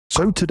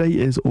So today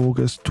is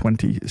August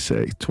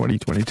 26,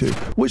 2022,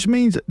 which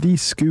means the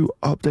Scoot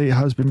update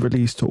has been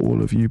released to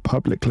all of you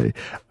publicly,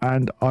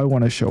 and I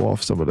want to show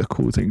off some of the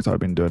cool things I've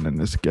been doing in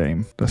this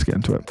game. Let's get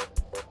into it.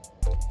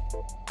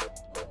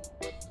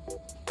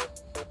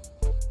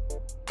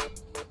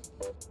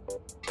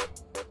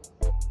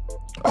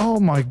 Oh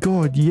my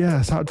god,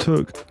 yes, that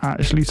took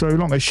actually so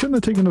long. It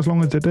shouldn't have taken as long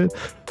as it did,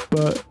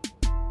 but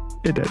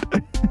it did.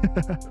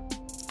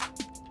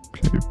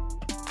 Okay,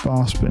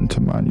 bar spin to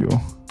manual.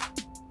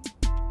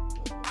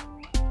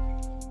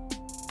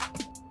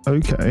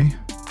 Okay,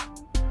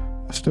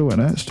 still in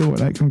it, still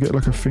in it. Can we get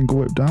like a finger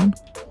whip down?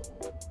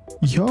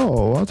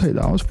 Yo, I'll take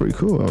that. That was pretty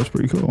cool. That was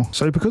pretty cool.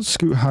 So because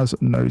Scoot has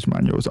nose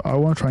manuals, I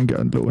want to try and get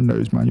a little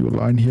nose manual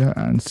line here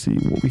and see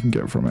what we can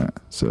get from it.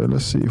 So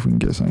let's see if we can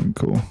get something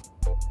cool.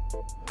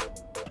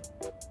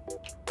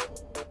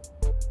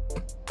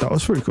 That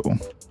was pretty cool.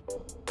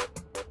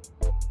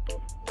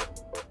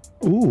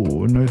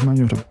 Ooh, nose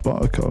manual to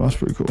Buttercup. That's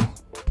pretty cool.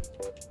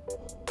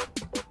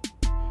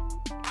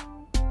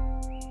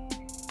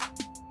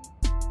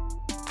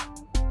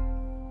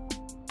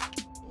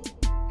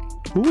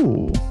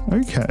 Ooh,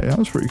 okay, that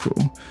was pretty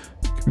cool.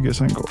 Can we get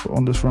something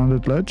on this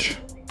rounded ledge?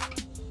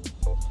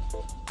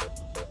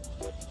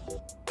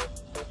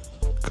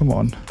 Come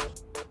on.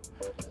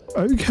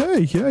 Okay,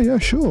 yeah,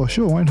 sure,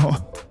 why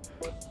not?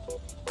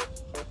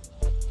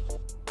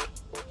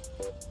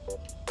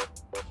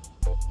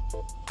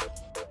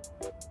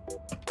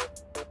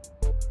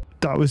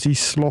 That was the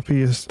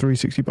sloppiest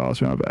 360 bar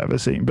spin I've ever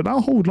seen, but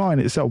that whole line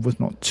itself was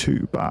not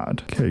too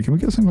bad. Okay, can we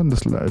get something on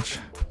this ledge?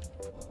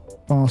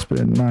 Bar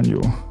spin,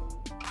 manual.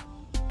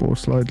 Board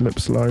slide, lip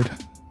slide,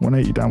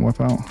 180 down whip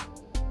out.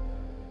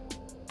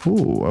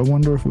 Ooh, I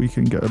wonder if we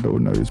can get a little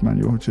nose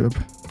manual jib.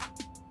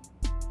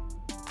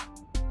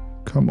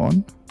 Come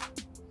on.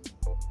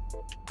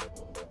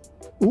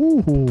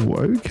 Ooh,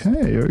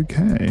 okay.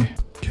 Okay,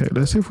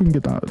 let's see if we can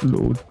get that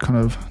little kind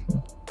of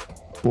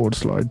board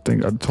slide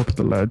thing at the top of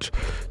the ledge.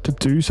 To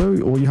do so,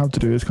 all you have to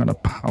do is kind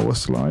of power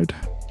slide.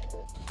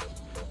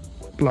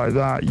 Like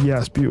that,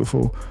 yes,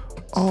 beautiful.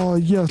 Oh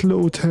yes,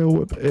 little tail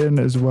whip in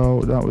as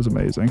well. That was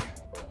amazing.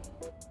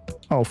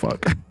 Oh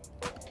fuck.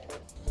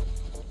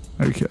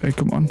 Okay,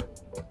 come on.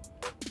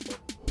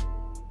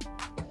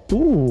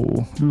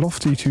 Ooh,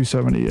 lofty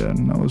 270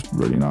 in. That was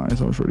really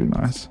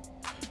nice.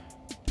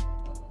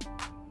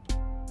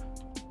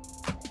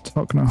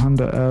 Tuck no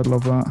hander air,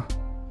 love that.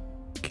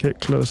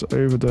 Kickless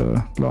over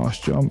the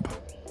last jump.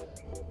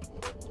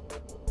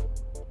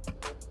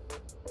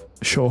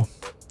 Sure.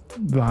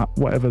 That,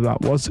 whatever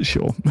that was,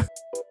 sure.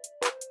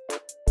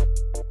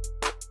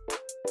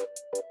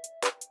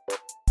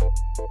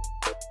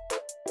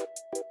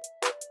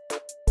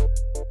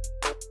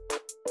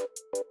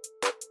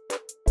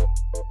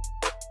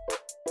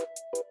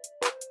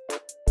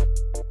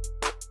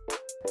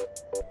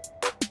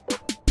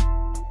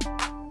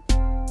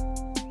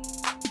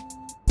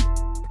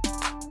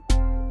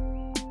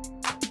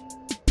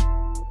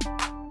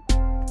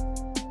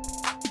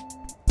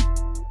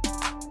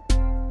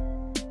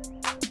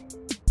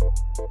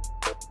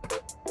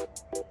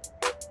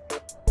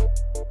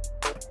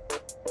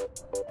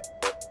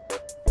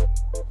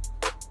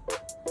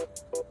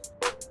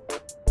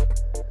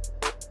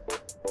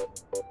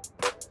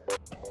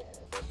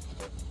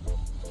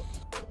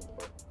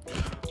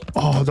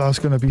 Oh, that's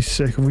gonna be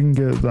sick. If we can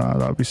get that,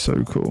 that'd be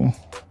so cool.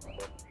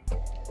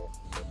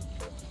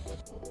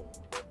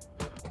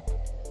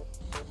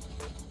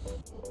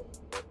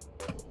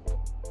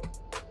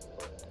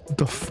 What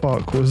the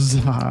fuck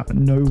was that?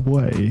 No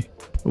way.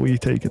 What were you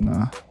taking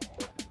there?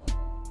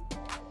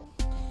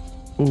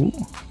 Oh.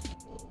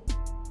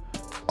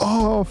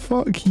 Oh,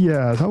 fuck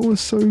yeah. That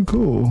was so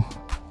cool.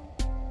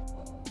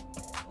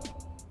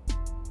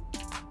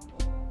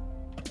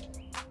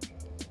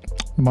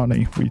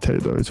 Money, we take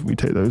those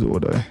all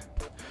day.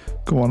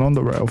 Go on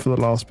the rail for the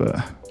last bit.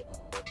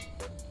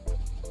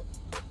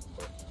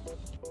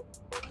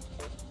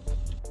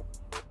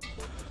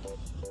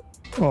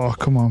 Oh,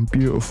 come on,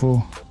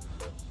 beautiful.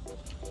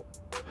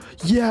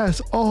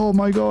 Yes, oh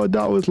my god,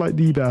 that was like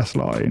the best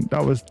line.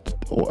 That was,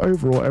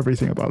 overall,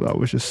 everything about that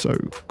was just so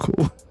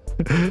cool.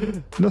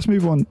 Let's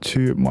move on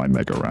to my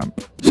mega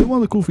ramp. So one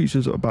of the cool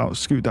features about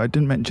Scoot that I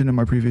didn't mention in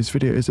my previous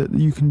video is that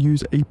you can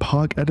use a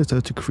park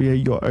editor to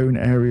create your own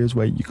areas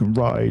where you can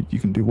ride, you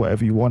can do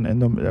whatever you want in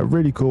them. They're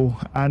really cool.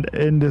 And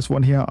in this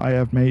one here, I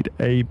have made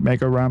a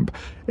mega ramp.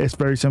 It's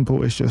very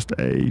simple. It's just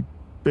a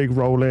big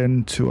roll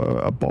in to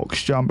a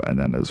box jump, and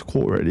then there's a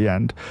quarter at the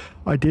end.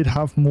 I did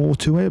have more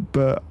to it,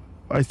 but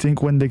I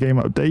think when the game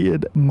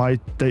updated, my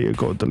data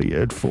got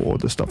deleted for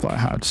the stuff that I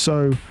had.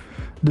 So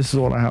this is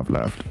all I have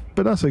left,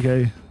 but that's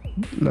okay.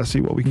 Let's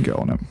see what we can get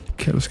on it.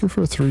 Okay, let's go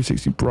for a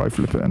 360 bright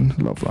flip in.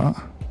 Love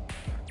that.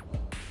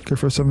 Go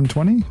for a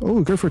 720.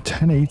 Oh, go for a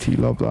 1080.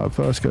 Love that.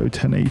 First go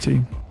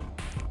 1080.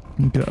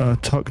 Get a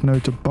tuck no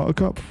to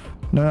Buttercup.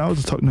 No, that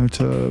was a tuck no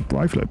to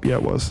bright flip. Yeah,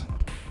 it was.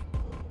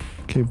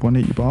 Okay,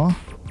 180 bar.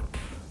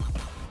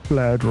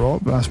 Flare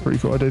drop. That's pretty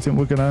cool. I don't think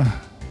we're gonna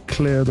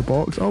clear the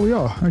box. Oh, we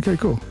are. Okay,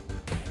 cool.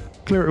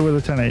 clear it with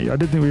a 1080. I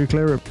didn't think we could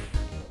clear it.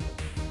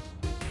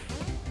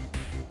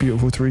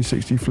 Beautiful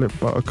 360 flip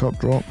buttercup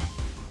drop.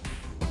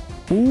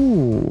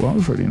 Ooh, that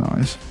was really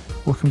nice.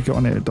 What can we get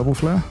on here? Double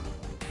flare?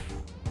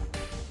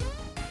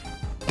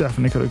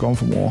 Definitely could have gone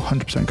for more.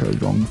 100% could have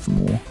gone for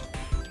more.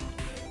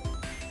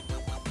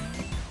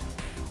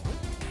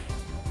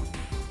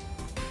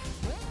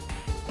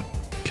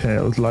 Okay,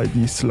 it was like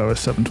the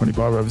slowest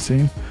 725 I've ever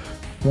seen.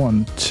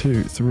 1,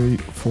 2, 3,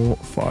 4,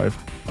 5.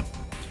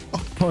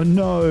 Oh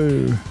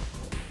no!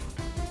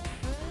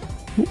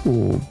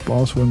 Ooh,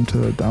 bar swim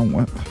to down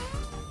whip.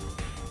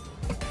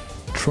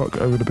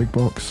 Truck over the big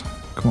box.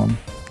 Come on,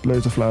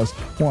 loads of flares.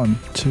 1,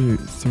 2,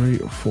 3,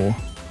 4.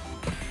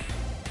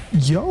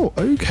 Yo,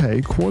 okay,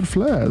 quad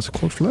flares.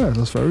 Quad flares.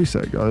 That's very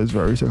sick, guys.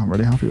 Very sick. I'm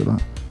really happy with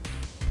that.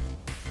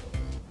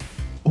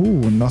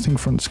 Ooh, nothing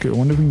front skill. I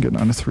wonder if we can get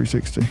that in a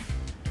 360.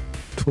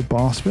 To a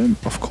bar spin?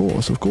 Of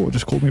course, of course.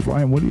 Just called me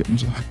Ryan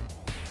Williams.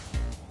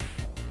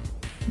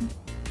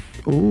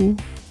 Ooh,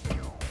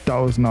 that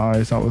was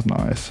nice. That was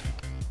nice.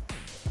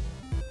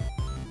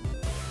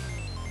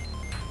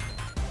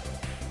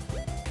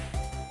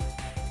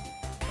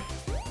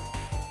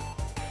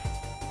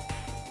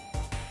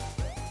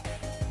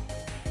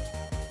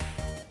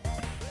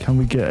 Can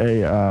we get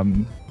a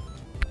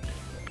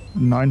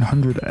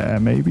 900 air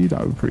maybe? That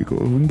would be pretty cool.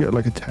 We can get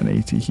like a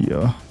 1080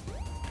 here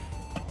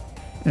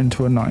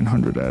into a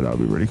 900 air. That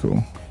would be really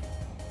cool.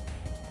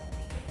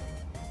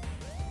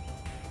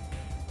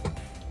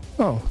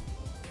 Oh,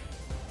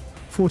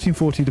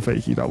 1440 to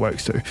fakie. That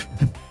works too.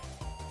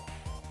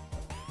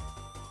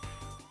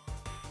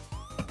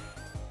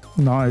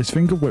 Nice.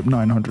 Finger whip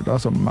 900.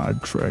 That's a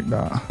mad trick,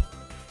 that.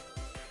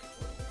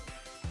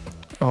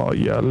 Oh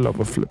yeah, I love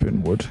a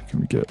flipping wood.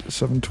 Can we get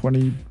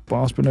 720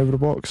 bar spin over the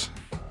box?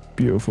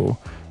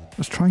 Beautiful.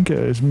 Let's try and get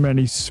as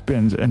many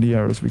spins in the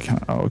air as we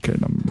can. Oh, okay,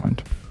 never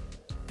mind.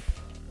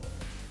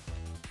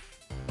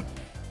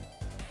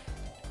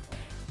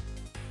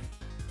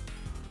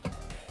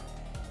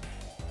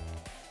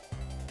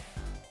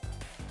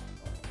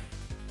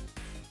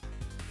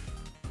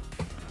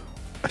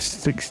 A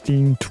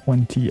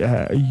 1620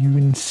 air. Are you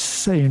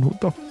insane? What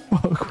the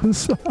fuck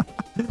was that?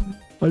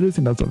 I don't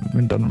think that's ever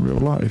been done in real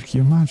life.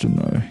 Can you imagine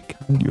though?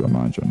 Can you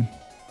imagine?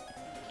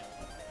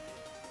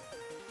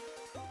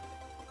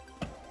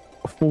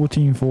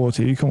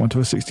 1440, come on, to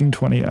a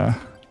 1620 air.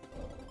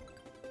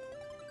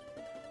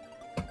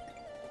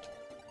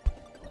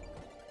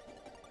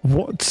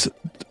 What?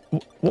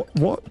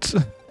 What?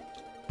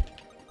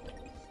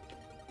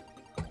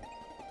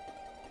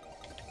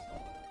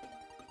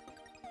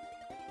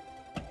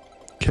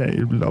 Okay,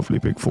 lovely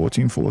big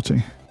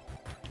 1440.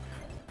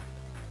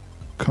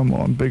 Come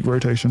on, big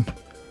rotation.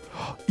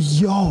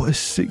 Yo, a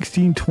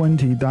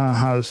 1620, that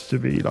has to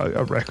be like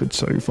a record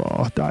so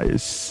far. That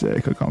is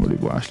sick. I can't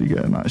believe we're actually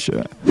getting that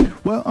shit.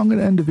 Well, I'm going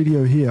to end the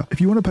video here.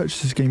 If you want to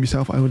purchase this game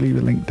yourself, I will leave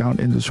a link down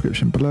in the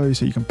description below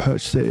so you can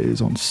purchase it. It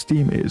is on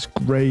Steam. It is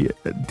great.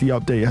 The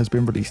update has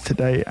been released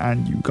today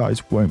and you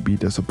guys won't be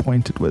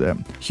disappointed with it.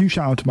 Huge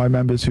shout out to my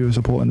members who are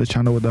supporting the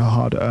channel with their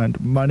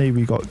hard-earned money.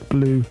 We got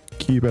Blue,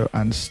 Cubo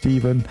and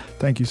Steven.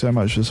 Thank you so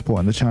much for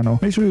supporting the channel.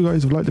 Make sure you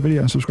guys have liked the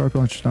video and subscribe to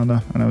our channel down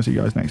there, and I will see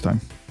you guys next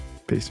time.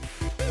 Peace.